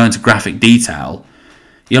like when they go into graphic detail,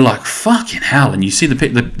 you're like fucking hell, and you see the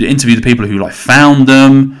interview the people who like found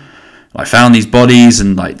them, like found these bodies,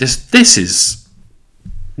 and like this is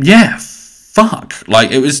fuck,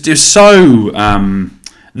 like it was just so and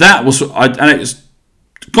it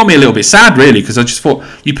got me a little bit sad really, because I just thought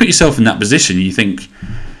you put yourself in that position, you think,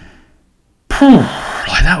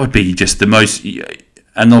 like that would be just the most.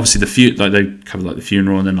 And obviously they covered like the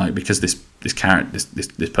funeral, and then like because this character,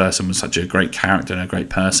 this person was such a great character and a great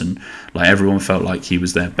person, like everyone felt like he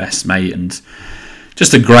was their best mate, and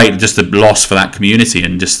just a loss for that community,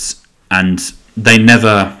 and they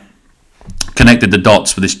never connected the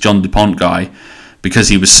dots for this John DuPont guy because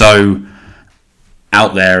he was so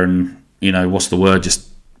out there and, you know, what's the word, just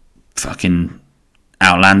fucking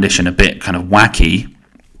outlandish and a bit kind of wacky.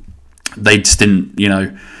 They just didn't, you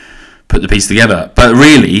know, put the piece together. But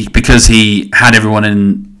really, because he had everyone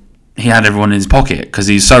in his pocket, because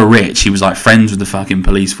he's so rich, he was like friends with the fucking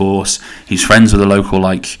police force, he's friends with the local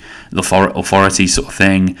like the authority sort of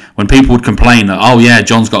thing. When people would complain that, oh yeah,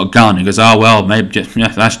 John's got a gun, he goes, oh well, maybe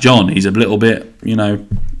that's John, he's a little bit, you know,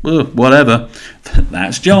 whatever,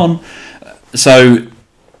 that's John. So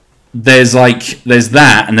there's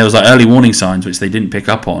that, and there was like early warning signs which they didn't pick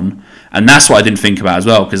up on, and that's what I didn't think about as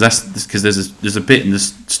well, because there's a bit in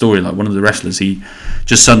this story, like one of the wrestlers, he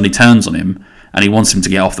just suddenly turns on him and he wants him to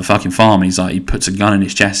get off the fucking farm. He's like, he puts a gun in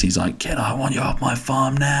his chest. He's like, I want you off my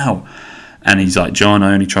farm now. And he's like, John,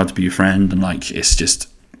 I only tried to be your friend. And like, it's just,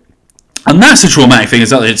 and that's the traumatic thing,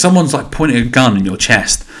 is that someone's like pointing a gun in your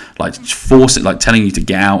chest, like force it, like telling you to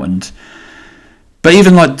get out. And but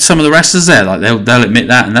even like some of the wrestlers there, like they'll admit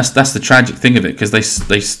that, and that's the tragic thing of it, because they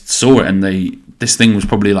saw it, and this thing was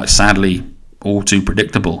probably like sadly all too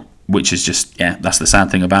predictable, which is just, that's the sad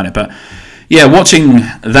thing about it. But yeah, watching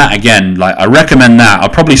that again, like I recommend that. I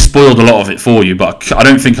probably spoiled a lot of it for you, but I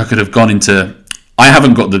don't think I could have gone into. I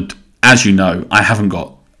haven't got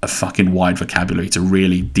a fucking wide vocabulary to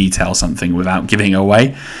really detail something without giving it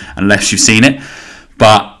away, unless you've seen it.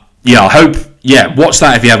 But yeah, I hope. Yeah, watch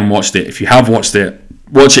that if you haven't watched it. If you have watched it,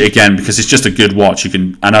 watch it again, because it's just a good watch. You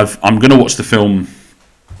can, and I'm going to watch the film.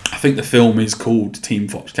 I think the film is called Team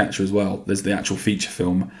Foxcatcher as well. There's the actual feature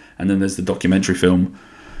film, and then there's the documentary film,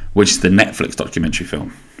 which is the Netflix documentary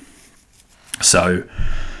film. So,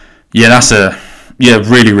 yeah, that's a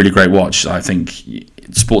really, really great watch. I think,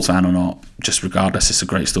 sports fan or not, just regardless, it's a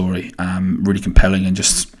great story. Really compelling, and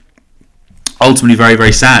just ultimately very,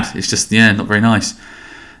 very sad. It's just, not very nice.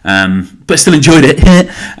 But I still enjoyed it,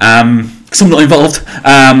 because I'm not involved.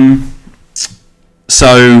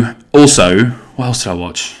 So, also, what else did I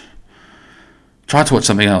watch? Tried to watch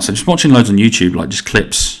something else. I'm just watching loads on YouTube, like just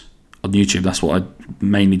clips on YouTube. That's what I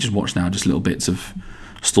mainly just watch now, just little bits of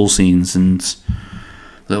stall scenes and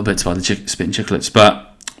little bits about the spitting chicklets.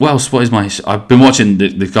 But what else? I've been watching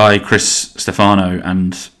the guy Chris Stefano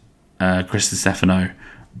on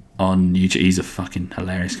YouTube. He's a fucking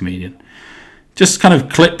hilarious comedian. Just kind of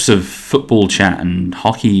clips of football chat and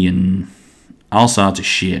hockey and all sorts of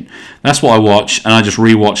shit. That's what I watch, and I just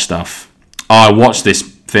rewatch stuff. I watched this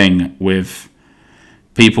thing with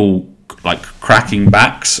people like cracking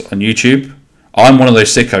backs on YouTube. I'm one of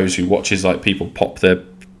those sickos who watches like people pop their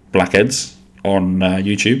blackheads on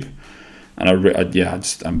YouTube, and I'm a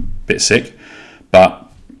bit sick. But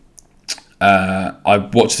I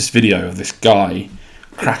watched this video of this guy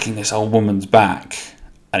cracking this old woman's back,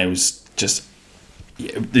 and it was just,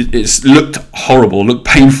 it looked horrible, looked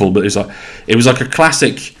painful, but it was like a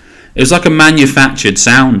classic. It was like a manufactured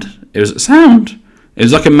sound It was sound. It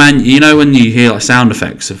was like a man. You know when you hear like sound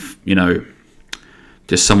effects of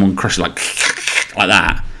just someone crushing like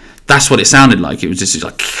that. That's what it sounded like. It was just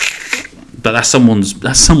like, but that's someone's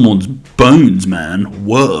bones, man.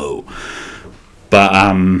 Whoa. But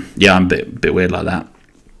yeah, I'm a bit weird like that.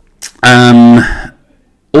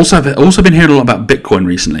 Also been hearing a lot about Bitcoin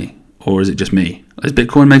recently, or is it just me? Is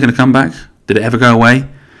Bitcoin making a comeback? Did it ever go away?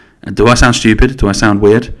 And do I sound stupid? Do I sound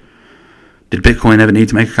weird? Did Bitcoin ever need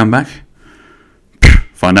to make a comeback?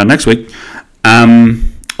 Find out next week. I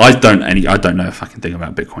don't know a fucking thing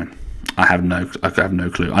about Bitcoin. I have no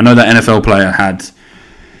clue. I know that NFL player had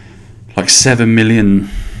like 7 million.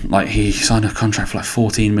 Like he signed a contract for like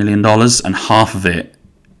 $14 million, and half of it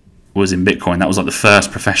was in Bitcoin. That was like the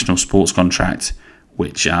first professional sports contract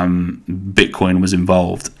which Bitcoin was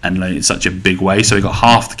involved, and in such a big way. So he got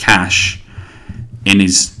half the cash in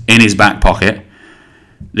his back pocket.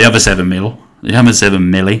 The other 7 milli,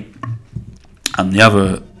 and the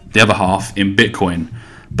other half in Bitcoin.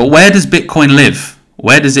 But where does Bitcoin live?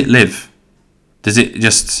 Where does it live? Does it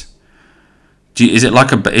just? Is it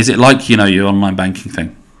like your online banking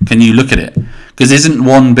thing? Can you look at it? Because isn't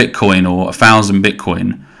 1 Bitcoin or 1,000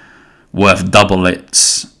 Bitcoin worth double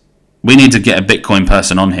its? We need to get a Bitcoin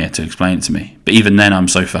person on here to explain it to me. But even then, I'm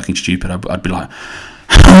so fucking stupid. I'd be like,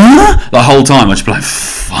 huh? The whole time I'd just be like,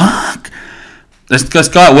 fuck. This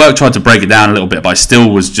guy at work tried to break it down a little bit, but I still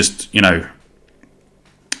was just, I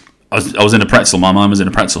was in a pretzel. My mind was in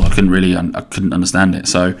a pretzel. I couldn't understand it.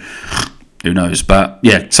 So who knows? But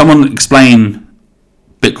yeah, someone explain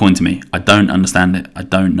Bitcoin to me. I don't understand it. I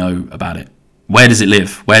don't know about it. Where does it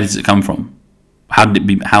live? Where does it come from?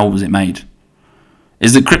 How was it made?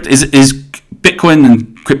 Is Bitcoin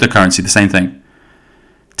and cryptocurrency the same thing?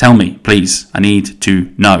 Tell me, please. I need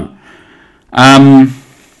to know.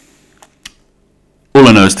 All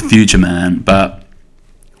I know is the future, man. But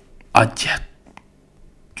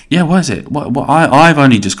yeah. What is it? I've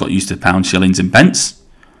only just got used to pounds, shillings, and pence.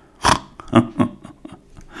 No,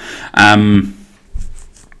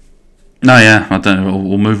 yeah, I don't know.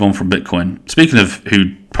 We'll move on from Bitcoin. Speaking of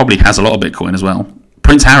who probably has a lot of Bitcoin as well,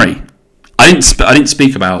 Prince Harry. I didn't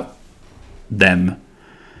speak about them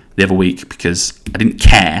the other week because I didn't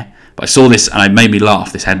care. But I saw this and it made me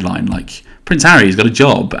laugh. This headline, like Prince Harry's got a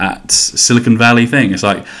job at Silicon Valley thing. It's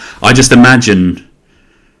like I just imagine.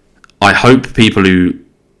 I hope people who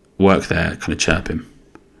work there kind of chirp him,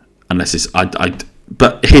 unless it's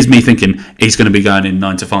But here's me thinking he's going to be going in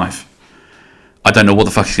 9 to 5. I don't know what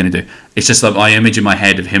the fuck he's going to do. It's just like my image in my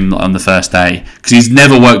head of him on the first day, because he's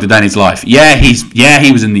never worked a day in his life.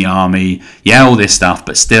 He was in the army. Yeah, all this stuff,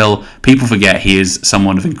 but still, people forget he is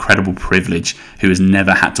someone of incredible privilege who has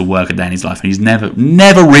never had to work a day in his life, and he's never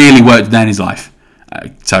really worked a day in his life.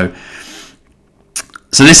 So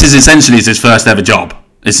this is essentially his first ever job.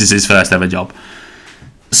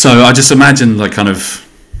 So I just imagine like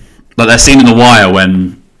that scene in The Wire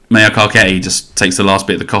when Maya Carcetti just takes the last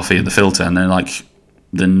bit of the coffee at the filter, and then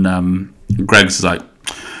Greg's like,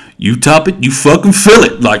 "You top it, you fucking fill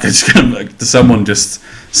it." Like someone just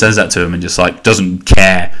says that to him and just like doesn't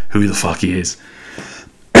care who the fuck he is.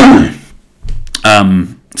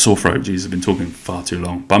 Sore throat. Jeez, I've been talking far too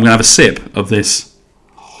long. But I'm gonna have a sip of this.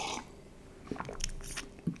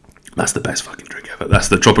 That's the best fucking drink ever. That's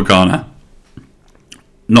the Tropicana.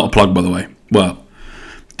 Not a plug, by the way. Well,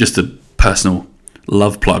 just a personal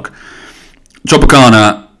love plug.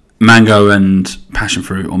 Tropicana, mango and passion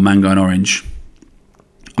fruit, or mango and orange.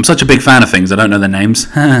 I'm such a big fan of things, I don't know their names.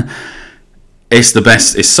 It's the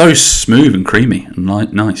best. It's so smooth and creamy and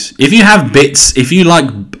nice. If you have bits, if you like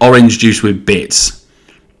orange juice with bits,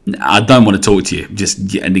 I don't want to talk to you. Just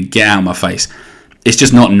get out of my face. It's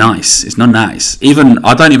just not nice. It's not nice.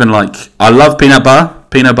 I love peanut butter.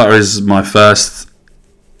 Peanut butter is my first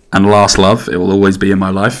and last love. It will always be in my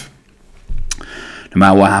life, no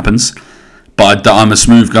matter what happens. But I'm a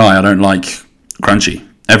smooth guy. I don't like crunchy.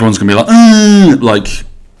 Everyone's gonna be like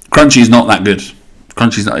crunchy is not that good.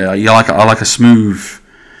 Crunchy's not. I like a smooth.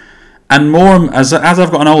 And more as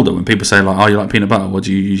I've gotten older, when people say like, "Oh, you like peanut butter? What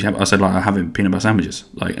do you usually have?" I said like, "I have it peanut butter sandwiches."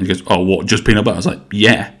 Like, and he goes, "Oh, what? Just peanut butter?" I was like,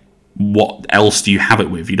 "Yeah. What else do you have it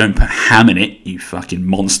with? You don't put ham in it, you fucking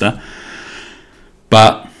monster."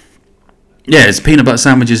 But yeah, is peanut butter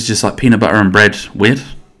sandwiches just like peanut butter and bread weird?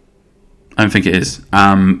 I don't think it is.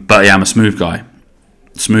 But yeah, I'm a smooth guy.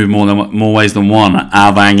 Smooth more ways than one.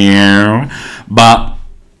 But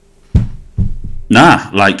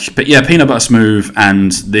but yeah, peanut butter smooth,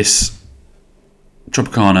 and this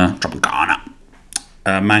Tropicana,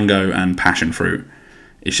 mango and passion fruit.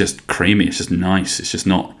 It's just creamy. It's just nice. It's just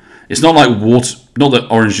not. It's not like water. Not that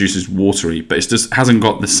orange juice is watery, but it just hasn't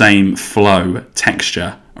got the same flow,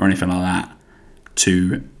 texture, or anything like that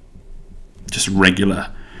to just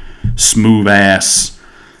regular smooth ass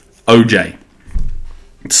OJ.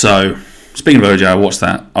 So speaking of OJ, I watched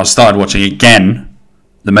that. I started watching again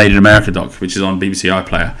the Made in America doc, which is on BBC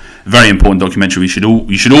iPlayer. A very important documentary. You should all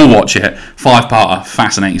watch it. 5-parter,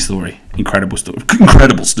 fascinating story, incredible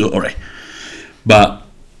story. But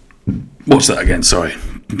watch that again. Sorry,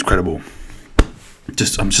 incredible.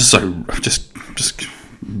 I'm just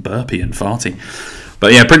burpy and farty.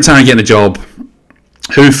 But yeah, Prince Harry getting a job.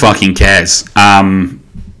 Who fucking cares?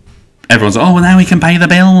 Everyone's like, oh, well, now he can pay the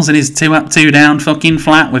bills in his 2 up, 2 down fucking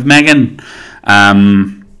flat with Meghan.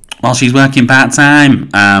 While she's working part-time.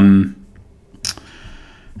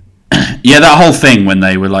 Yeah, that whole thing when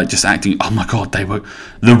they were like just acting, oh my god,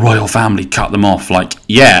 the royal family cut them off. Like,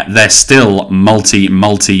 yeah, they're still multi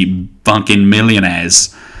fucking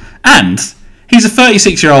millionaires. And he's a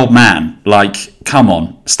 36-year-old man. Like, come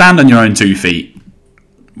on, stand on your own 2 feet.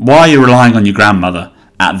 Why are you relying on your grandmother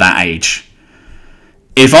at that age?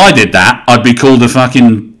 If I did that, I'd be called a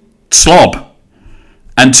fucking slob.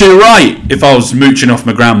 And too right if I was mooching off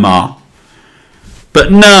my grandma.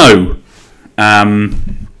 But no.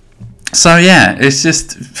 So yeah, it's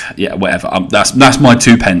just, yeah, whatever. That's my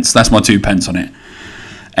 2 pence. That's my 2 pence on it.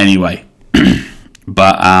 Anyway.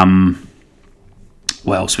 But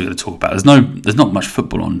what else are we going to talk about? There's not much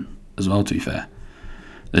football on as well, to be fair.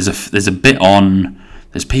 There's a bit on.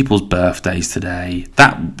 There's people's birthdays today.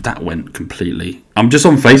 That went completely. I'm just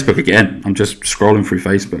on Facebook again. I'm just scrolling through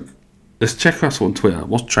Facebook. Let's check us on Twitter.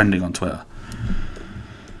 What's trending on Twitter?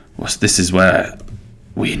 This is where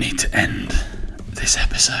we need to end this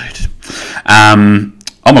episode. Oh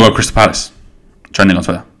my god, Crystal Palace. Trending on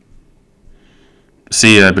Twitter.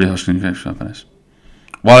 See Billie Holiday Crystal Palace.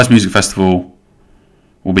 Wireless Music Festival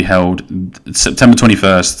will be held September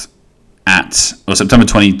 21st September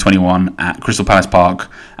 2021 at Crystal Palace Park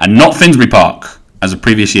and not Finsbury Park as of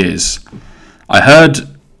previous years.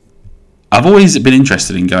 I've always been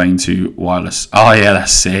interested in going to Wireless. Oh yeah,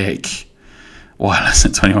 that's sick. Wireless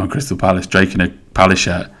at 21 Crystal Palace, Drake in a Palace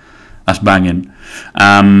shirt. That's banging.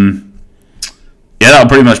 Yeah, that'll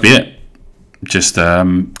pretty much be it. Just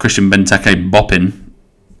Christian Benteke bopping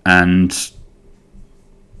and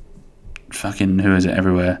fucking who is it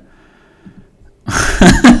everywhere?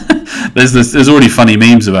 There's already funny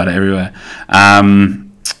memes about it everywhere.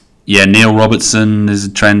 Yeah, Neil Robertson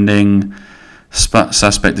is trending.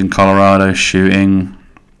 Suspect in Colorado shooting.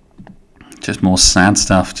 Just more sad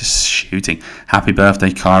stuff. Just shooting. Happy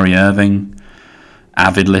birthday, Kyrie Irving.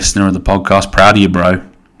 Avid listener of the podcast. Proud of you, bro.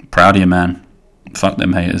 Proud of you, man. Fuck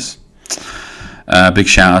them haters. Big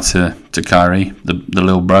shout out to Kyrie, the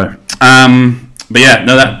little bro. But yeah,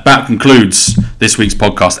 no, that concludes this week's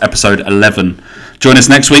podcast, episode 11. Join us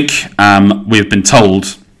next week. We have been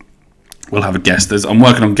told we'll have a guest. I'm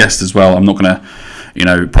working on guests as well. I'm not going to,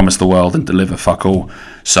 promise the world and deliver fuck all.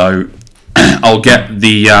 So I'll get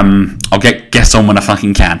guests on when I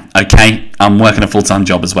fucking can. Okay, I'm working a full-time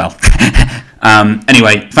job as well.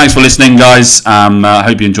 Anyway, thanks for listening, guys. I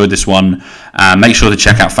hope you enjoyed this one. Make sure to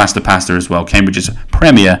check out Faster Pasta as well, Cambridge's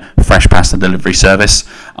premier fresh pasta delivery service,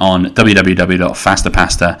 on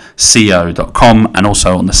www.fasterpastaco.com, and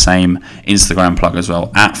also on the same Instagram plug as well,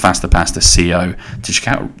 at fasterpastaco, to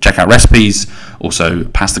check out recipes, also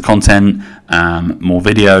pasta content, more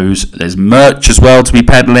videos. There's merch as well to be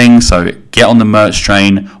peddling, so get on the merch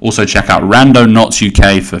train. Also check out Rando Knots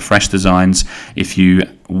UK for fresh designs. If you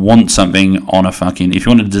want something if you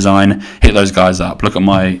want a design, hit those guys up. Look at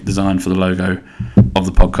my design for the logo of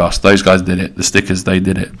the podcast. Those guys did it. The stickers, they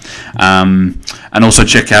did it. And also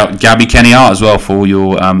check out Gabby Kenny Art as well for all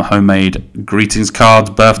your homemade greetings cards,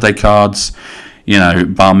 birthday cards,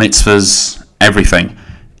 bar mitzvahs, everything.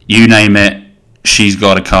 You name it, she's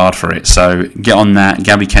got a card for it. So get on that,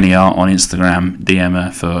 Gabby Kenny Art on Instagram, DM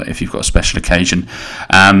her for if you've got a special occasion.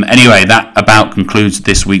 Anyway, that about concludes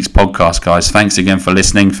this week's podcast, guys. Thanks again for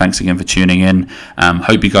listening. Thanks again for tuning in.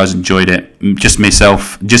 Hope you guys enjoyed it. Just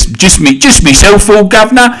myself, all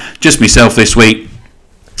governor. Just myself this week.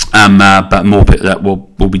 But more that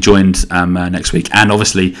will be joined next week, and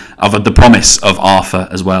obviously I've had the promise of Arthur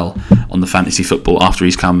as well on the fantasy football after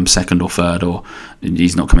he's come second or third, or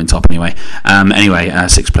he's not coming top anyway.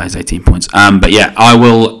 6 players, 18 points. But yeah, I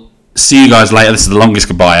will see you guys later. This is the longest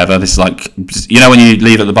goodbye ever. This is like, when you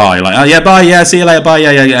leave at the bar, you're like, oh yeah, bye, yeah, see you later, bye,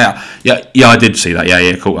 yeah, I did see that,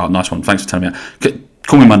 yeah, cool, oh, nice one, thanks for telling me that.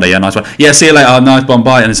 Call me Monday, yeah, nice one. Yeah, see you later, oh, nice one,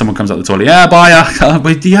 bye. And then someone comes out the toilet, yeah, bye,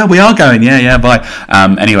 we are going, yeah, bye.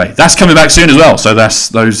 Anyway, that's coming back soon as well. So that's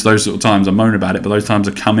those sort of times I moan about it, but those times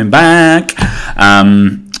are coming back.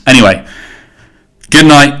 Anyway, good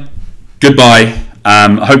night, goodbye.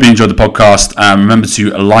 I hope you enjoyed the podcast. Remember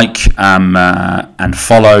to like and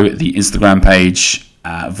follow the Instagram page,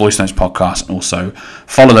 Voice Notes Podcast, and also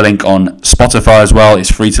follow the link on Spotify as well.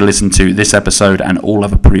 It's free to listen to this episode and all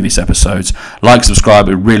other previous episodes. Like, subscribe,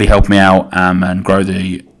 it really helped me out and grow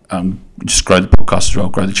the podcast as well,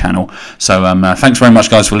 grow the channel. So thanks very much,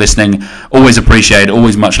 guys, for listening. Always appreciate it,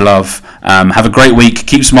 always much love. Have a great week,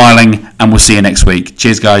 keep smiling, and we'll see you next week.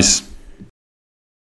 Cheers, guys.